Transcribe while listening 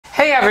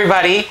Hey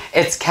everybody,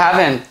 it's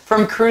Kevin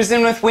from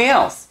Cruisin' with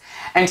Wheels,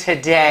 and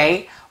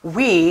today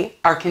we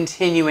are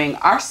continuing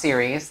our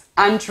series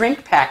on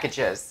drink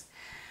packages.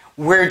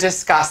 We're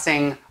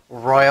discussing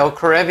Royal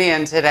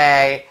Caribbean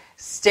today.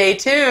 Stay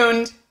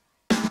tuned.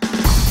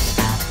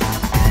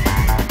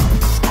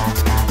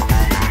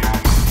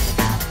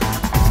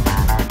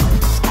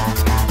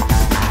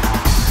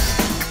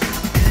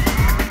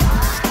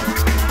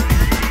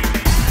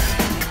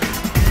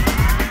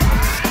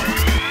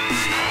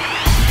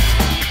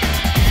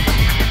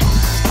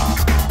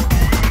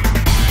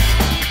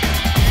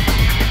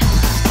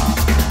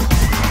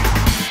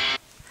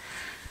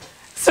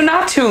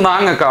 Not too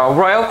long ago,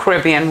 Royal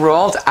Caribbean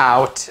rolled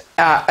out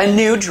a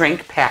new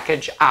drink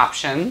package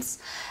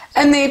options,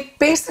 and they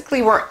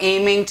basically were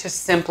aiming to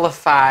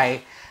simplify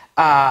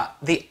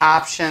the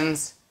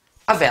options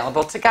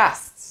available to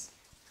guests.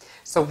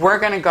 So we're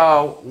going to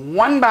go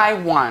one by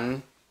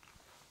one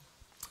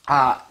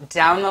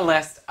down the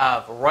list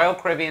of Royal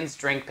Caribbean's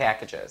drink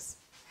packages.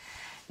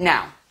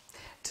 Now,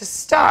 to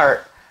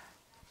start,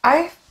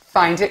 I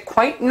find it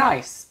quite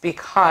nice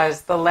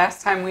because the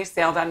last time we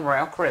sailed on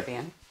Royal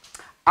Caribbean,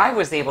 I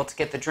was able to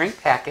get the drink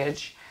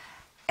package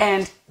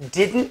and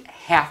didn't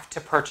have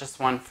to purchase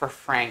one for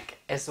Frank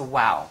as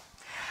well.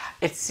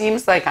 It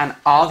seems like on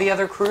all the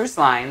other cruise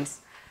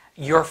lines,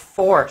 you're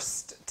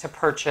forced to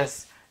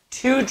purchase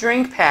 2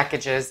 drink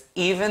packages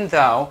even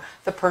though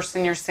the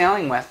person you're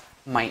sailing with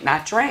might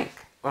not drink.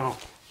 Well,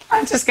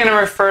 I'm just going to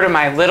refer to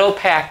my little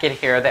packet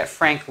here that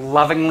Frank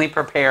lovingly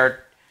prepared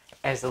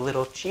as a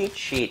little cheat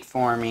sheet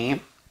for me.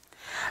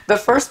 The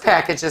first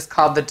package is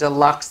called the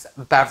Deluxe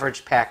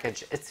Beverage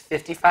Package. It's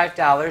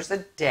 $55 a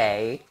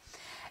day,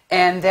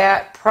 and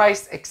that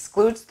price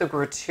excludes the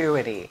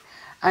gratuity.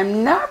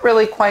 I'm not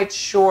really quite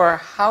sure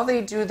how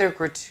they do their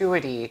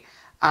gratuity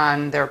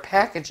on their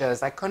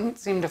packages. I couldn't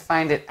seem to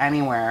find it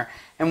anywhere,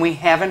 and we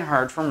haven't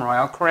heard from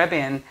Royal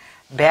Caribbean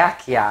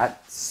back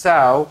yet.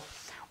 So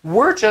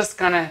we're just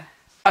going to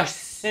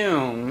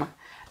assume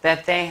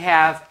that they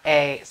have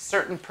a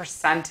certain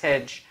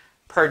percentage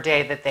per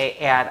day that they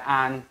add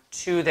on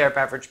to their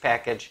beverage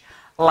package,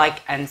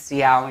 like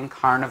NCL and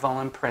Carnival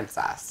and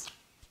Princess.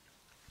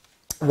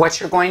 What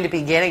you're going to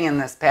be getting in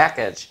this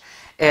package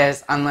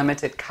is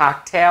unlimited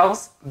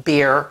cocktails,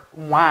 beer,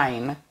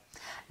 wine,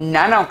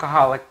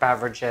 non-alcoholic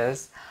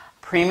beverages,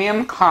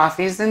 premium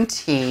coffees and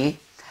tea,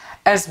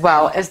 as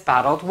well as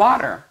bottled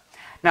water.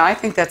 Now, I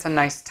think that's a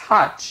nice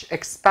touch,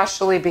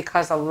 especially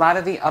because a lot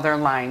of the other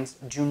lines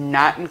do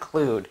not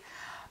include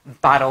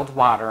bottled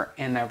water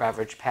in their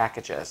beverage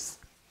packages.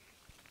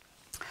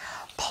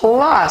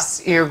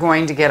 Plus, you're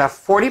going to get a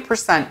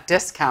 40%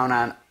 discount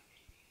on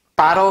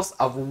bottles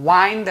of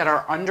wine that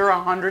are under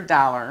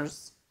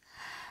 $100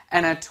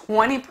 and a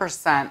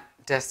 20%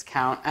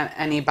 discount on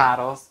any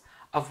bottles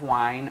of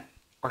wine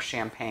or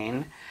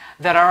champagne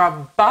that are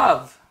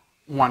above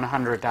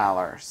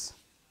 $100.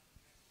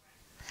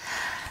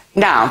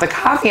 Now, the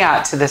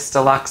caveat to this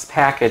deluxe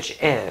package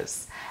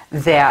is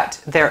that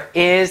there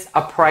is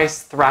a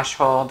price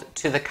threshold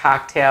to the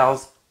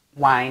cocktails,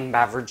 wine,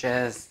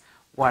 beverages,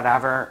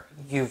 whatever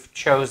you've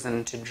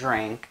chosen to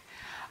drink,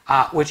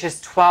 which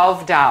is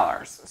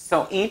 $12.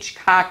 So each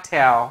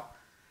cocktail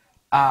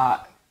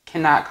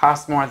cannot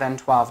cost more than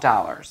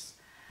 $12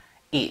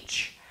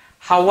 each.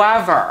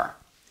 However,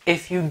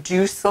 if you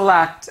do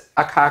select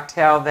a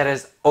cocktail that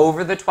is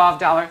over the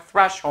 $12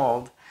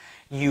 threshold,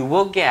 you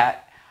will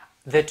get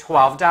the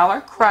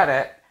 $12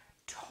 credit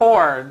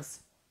towards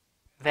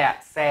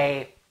that,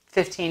 say,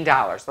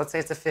 $15. Let's say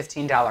it's a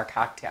 $15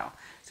 cocktail.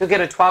 So you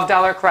get a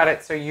 $12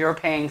 credit, so you're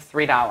paying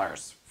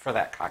 $3 for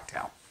that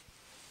cocktail.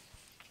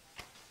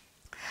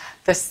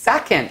 The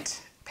second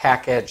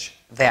package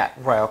that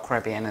Royal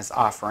Caribbean is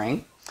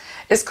offering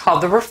is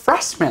called the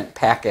Refreshment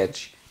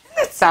Package.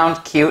 Doesn't it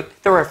sound cute?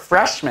 The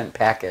Refreshment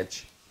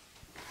Package.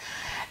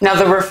 Now,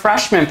 the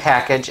Refreshment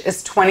Package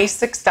is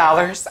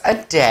 $26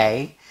 a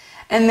day,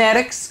 and that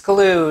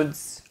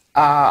excludes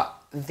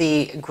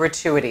the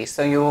gratuity.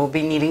 So you will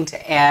be needing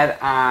to add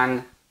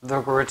on the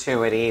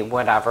gratuity,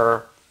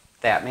 whatever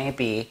that may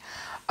be,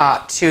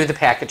 to the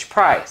package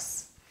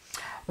price.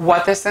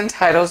 What this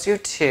entitles you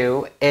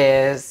to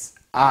is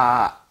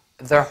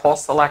their whole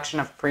selection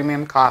of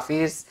premium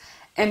coffees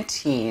and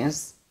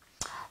teas,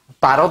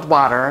 bottled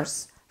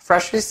waters,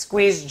 freshly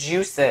squeezed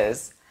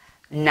juices,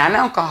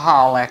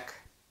 non-alcoholic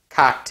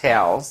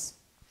cocktails,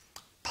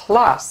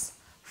 plus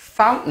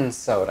fountain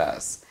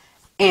sodas,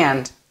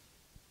 and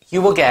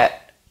you will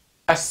get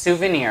a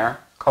souvenir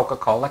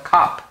Coca-Cola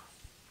cup.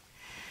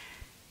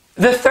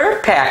 The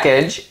third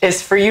package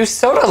is for you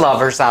soda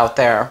lovers out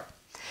there.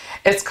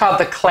 It's called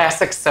the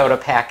Classic Soda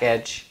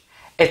Package.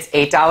 It's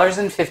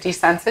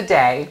 $8.50 a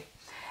day,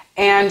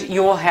 and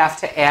you will have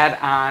to add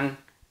on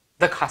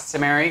the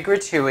customary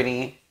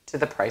gratuity to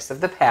the price of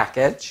the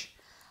package,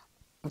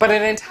 but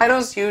it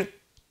entitles you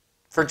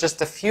for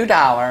just a few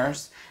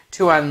dollars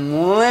to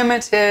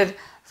unlimited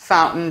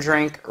fountain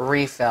drink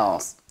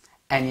refills,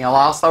 and you'll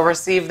also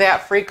receive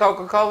that free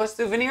Coca-Cola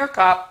souvenir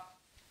cup.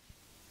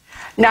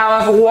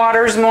 Now, if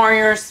water's more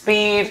your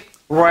speed,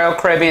 Royal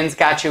Caribbean's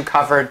got you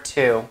covered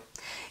too.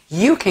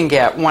 You can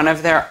get one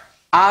of their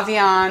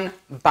Avion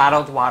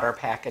bottled water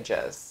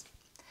packages.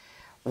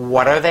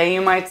 What are they,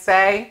 you might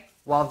say?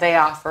 Well, they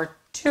offer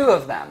 2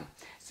 of them.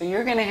 So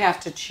you're going to have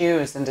to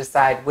choose and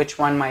decide which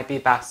one might be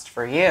best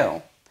for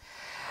you.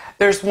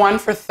 There's one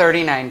for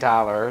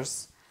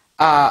 $39,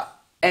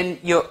 and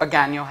you'll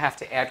have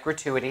to add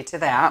gratuity to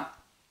that.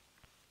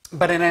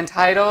 But it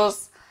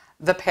entitles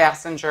the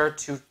passenger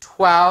to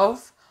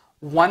 12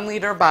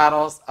 1-liter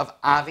bottles of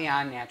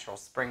Avion natural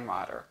spring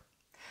water.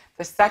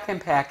 The second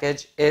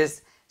package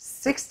is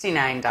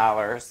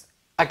 $69.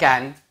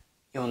 Again,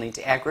 you'll need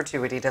to add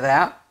gratuity to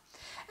that.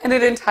 And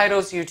it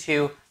entitles you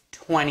to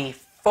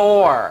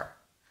 24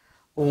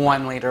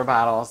 1-liter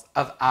bottles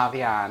of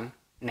Avion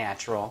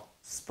natural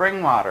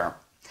spring water.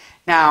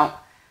 Now,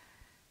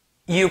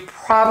 you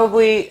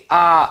probably,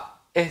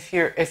 if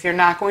you're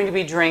not going to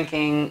be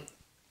drinking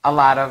a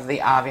lot of the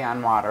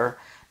Avion water,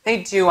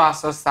 they do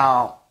also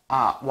sell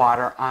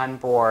water on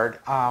board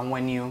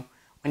when you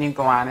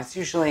go on. It's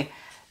usually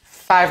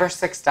 $5 or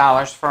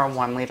 $6 for a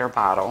 1-liter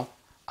bottle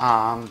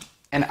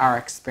in our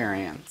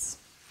experience.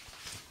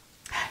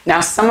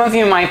 Now, some of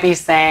you might be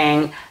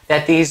saying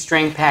that these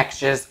drink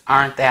packages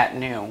aren't that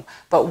new,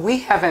 but we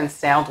haven't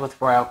sailed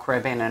with Royal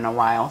Caribbean in a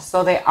while,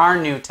 so they are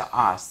new to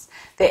us.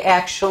 They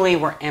actually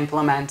were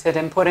implemented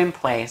and put in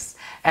place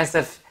as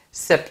of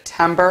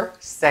September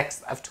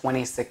 6th of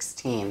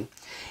 2016.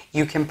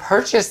 You can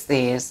purchase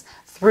these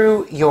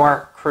through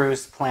your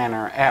cruise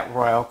planner at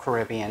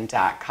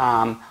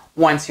royalcaribbean.com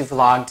once you've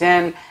logged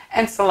in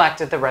and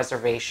selected the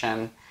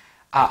reservation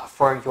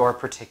for your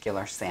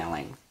particular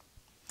sailing.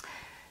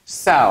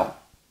 So,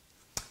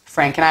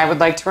 Frank and I would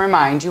like to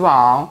remind you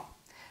all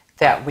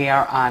that we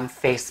are on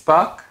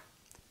Facebook,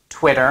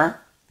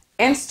 Twitter,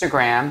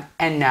 Instagram,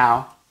 and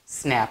now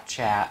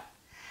Snapchat.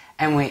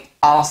 And we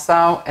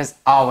also, as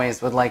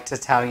always, would like to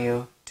tell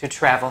you to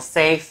travel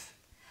safe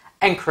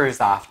and cruise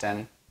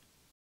often.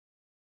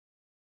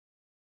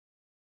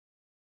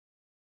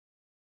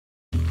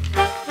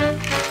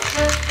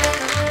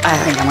 I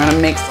think I'm going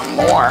to make some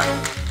more.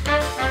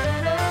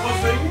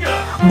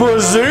 Bazinga!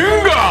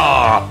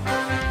 Bazinga!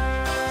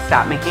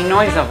 Stop making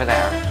noise over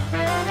there.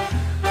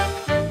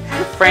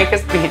 Frank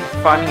is being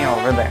funny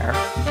over there.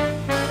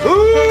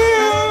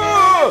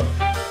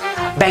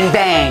 Bang,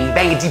 bang,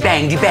 bangity,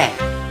 bang, bang.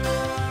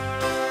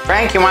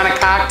 Frank, you want a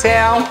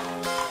cocktail?